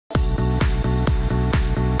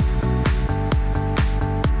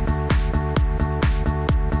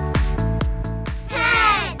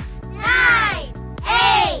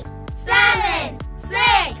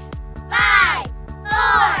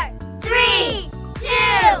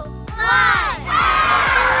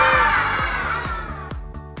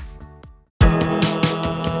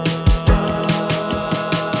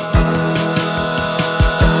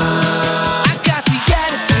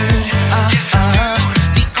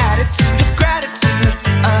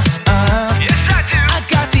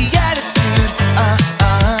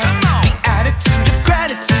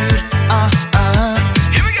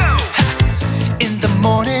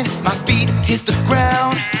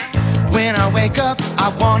wake up,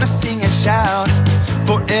 I wanna sing and shout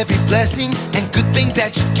for every blessing and good thing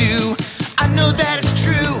that you do. I know that it's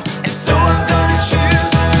true, and so I'm gonna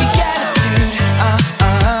choose the attitude,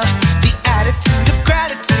 the attitude of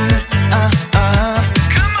gratitude,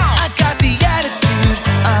 Come on. I got the attitude,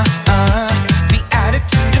 the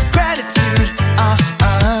attitude of gratitude,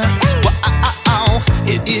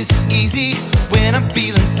 It isn't easy when I'm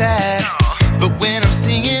feeling sad, but when I'm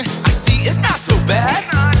singing, I see it's not so bad.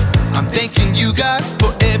 I'm thanking you, God,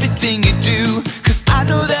 for everything you do, 'cause I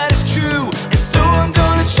know that it's true, and so I'm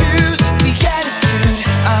gonna choose the attitude,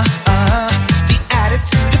 the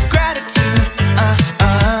attitude of gratitude,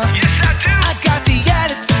 Yes, I do. I got the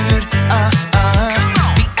attitude,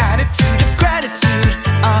 the attitude of gratitude,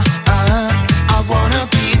 I wanna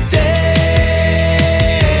be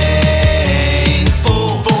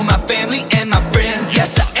thankful for my family and my friends.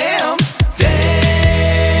 Yes, I am thankful.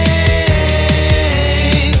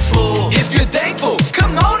 If you're thankful,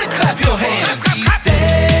 come on and clap your hands. Be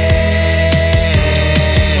thankful.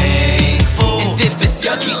 And if it's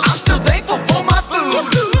yucky, I'm still thankful for my food.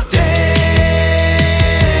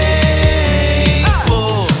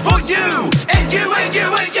 Thankful for you and you and you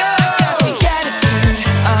and you. The attitude,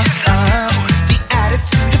 the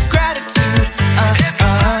attitude of gratitude,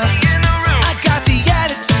 I got the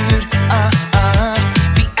attitude,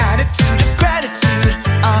 the attitude of gratitude,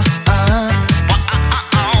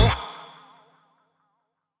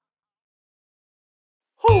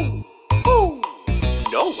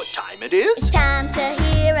 You know what time it is? Time to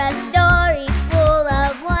hear a story full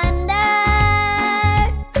of wonder.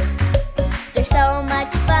 There's so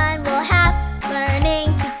much fun we'll have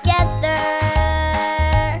learning together.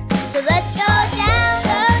 So let's go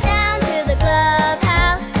down to the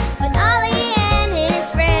clubhouse with Ollie and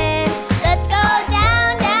his friends. Let's go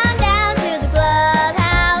down to the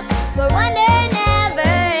clubhouse where wonder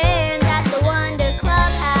never ends at the Wonder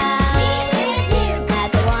Clubhouse. Be with you at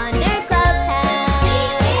the Wonder Clubhouse. Be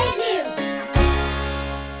with you.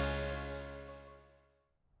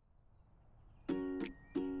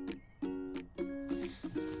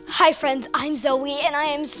 Hi friends, I'm Zoe and I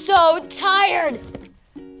am so tired.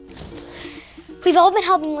 We've all been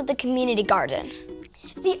helping with the community garden.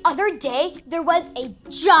 The other day, there was a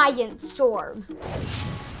giant storm.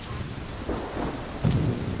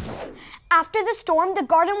 After the storm, the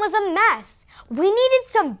garden was a mess. We needed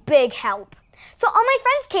some big help. So all my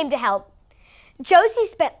friends came to help. Josie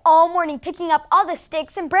spent all morning picking up all the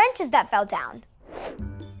sticks and branches that fell down.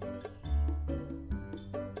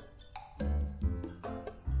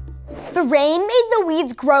 The rain made the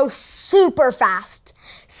weeds grow super fast,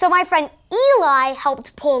 so my friend Eli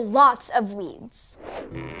helped pull lots of weeds.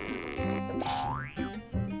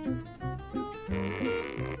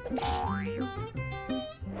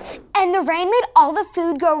 And the rain made all the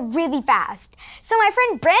food grow really fast, so my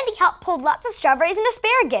friend Brandy helped pull lots of strawberries and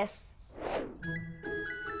asparagus.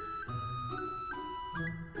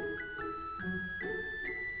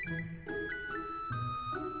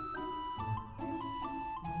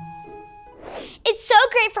 It's so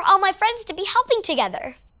great for all my friends to be helping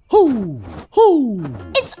together. Hoo! Hoo!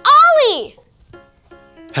 It's Ollie!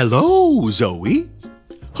 Hello, Zoe.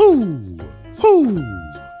 Hoo! Hoo!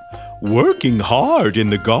 Working hard in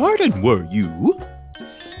the garden, were you?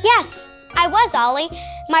 Yes, I was, Ollie.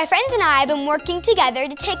 My friends and I have been working together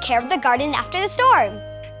to take care of the garden after the storm.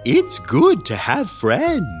 It's good to have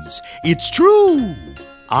friends. It's true.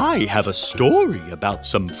 I have a story about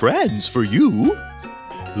some friends for you.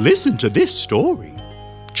 Listen to this story.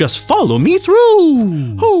 Just follow me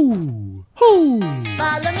through. Hoo! Hoo!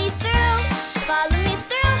 Follow me through, follow me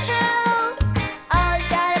through, who? Ollie's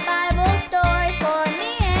got a Bible story for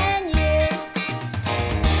me and you.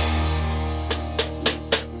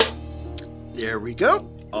 There we go.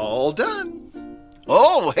 All done.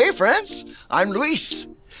 Oh, hey friends. I'm Luis.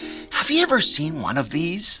 Have you ever seen one of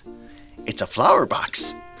these? It's a flower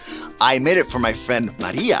box. I made it for my friend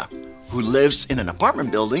Maria, who lives in an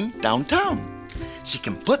apartment building downtown. She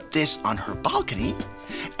can put this on her balcony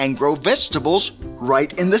and grow vegetables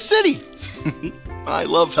right in the city. I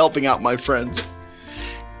love helping out my friends.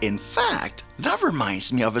 In fact, that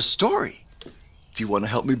reminds me of a story. Do you want to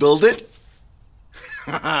help me build it?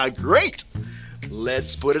 Great!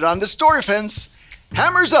 Let's put it on the story fence.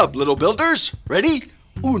 Hammers up, little builders. Ready?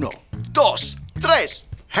 Uno, dos, tres,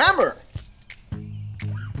 hammer!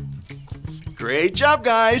 Great job,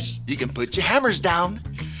 guys. You can put your hammers down.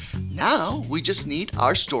 Now we just need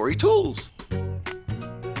our story tools.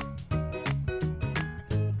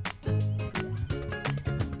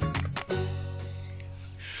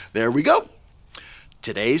 There we go.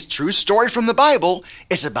 Today's true story from the Bible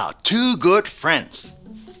is about two good friends.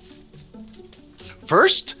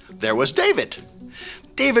 First, there was David.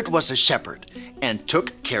 David was a shepherd and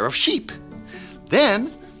took care of sheep. Then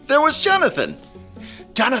there was Jonathan.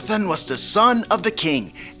 Jonathan was the son of the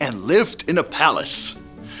king and lived in a palace.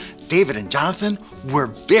 David and Jonathan were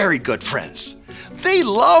very good friends. They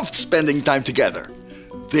loved spending time together.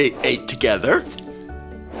 They ate together.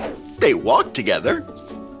 They walked together.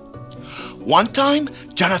 One time,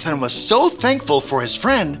 Jonathan was so thankful for his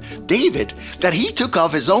friend, David, that he took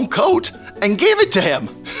off his own coat and gave it to him.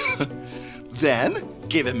 Then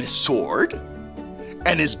gave him his sword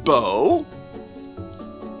and his bow.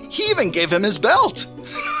 He even gave him his belt.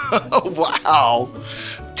 Wow!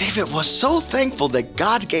 David was so thankful that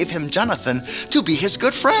God gave him Jonathan to be his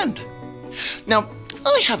good friend. Now,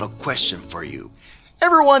 I have a question for you.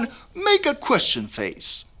 Everyone, make a question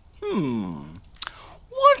face.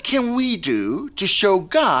 What can we do to show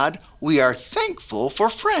God we are thankful for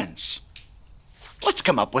friends? Let's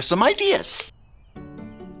come up with some ideas.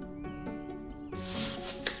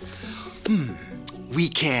 We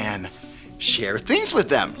can share things with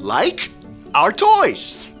them, like our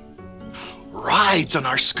toys, rides on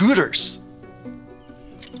our scooters.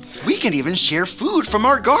 We can even share food from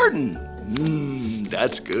our garden.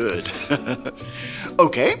 That's good.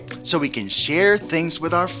 Okay, so we can share things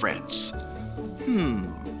with our friends.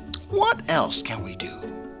 What else can we do?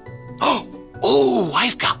 Oh,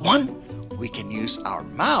 I've got one. We can use our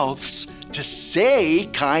mouths to say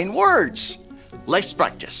kind words. Let's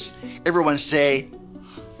practice. Everyone say,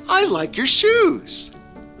 I like your shoes.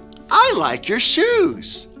 I like your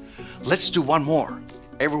shoes. Let's do one more.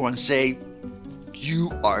 Everyone say,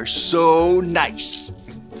 you are so nice.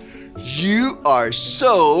 You are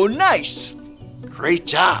so nice. Great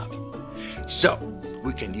job. So,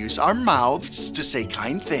 we can use our mouths to say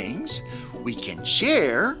kind things. We can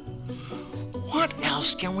share. What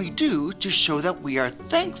else can we do to show that we are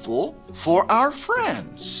thankful for our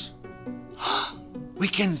friends? We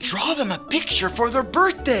can draw them a picture for their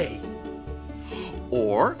birthday.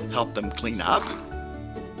 Or help them clean up.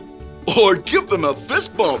 Or give them a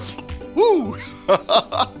fist bump. Woo!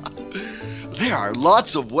 There are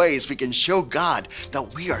lots of ways we can show God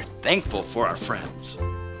that we are thankful for our friends.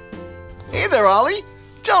 Hey there, Ollie.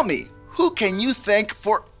 Tell me, who can you thank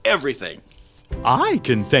for everything? I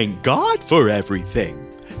can thank God for everything.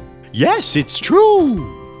 Yes, it's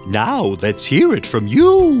true. Now let's hear it from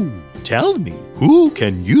you. Tell me, who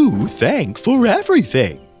can you thank for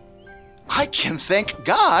everything? I can thank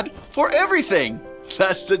God for everything.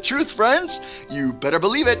 That's the truth, friends. You better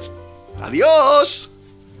believe it. Adios.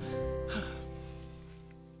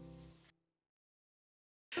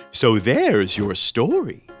 So there's your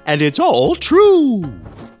story, and it's all true.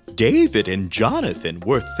 David and Jonathan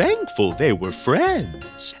were thankful they were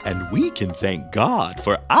friends, and we can thank God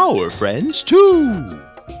for our friends too.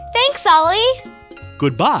 Thanks, Ollie.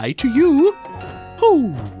 Goodbye to you.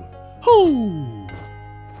 Hoo, hoo.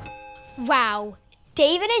 Wow,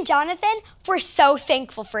 David and Jonathan were so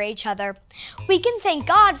thankful for each other. We can thank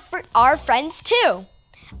God for our friends too.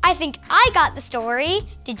 I think I got the story.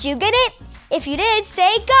 Did you get it? If you did,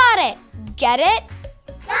 say got it. Get it?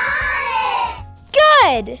 Got it!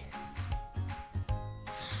 Good!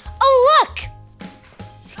 Oh, look!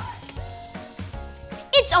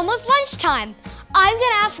 It's almost lunchtime. I'm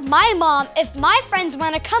gonna ask my mom if my friends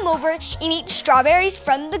wanna come over and eat strawberries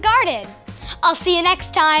from the garden. I'll see you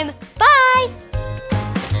next time. Bye!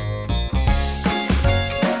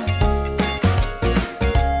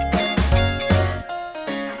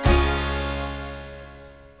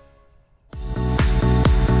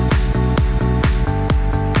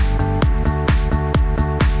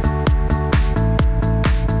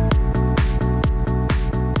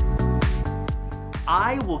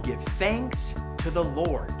 I will give thanks to the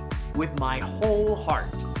Lord with my whole heart.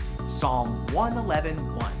 Psalm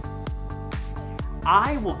 111:1.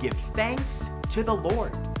 I will give thanks to the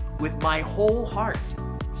Lord with my whole heart.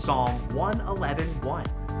 Psalm 111:1.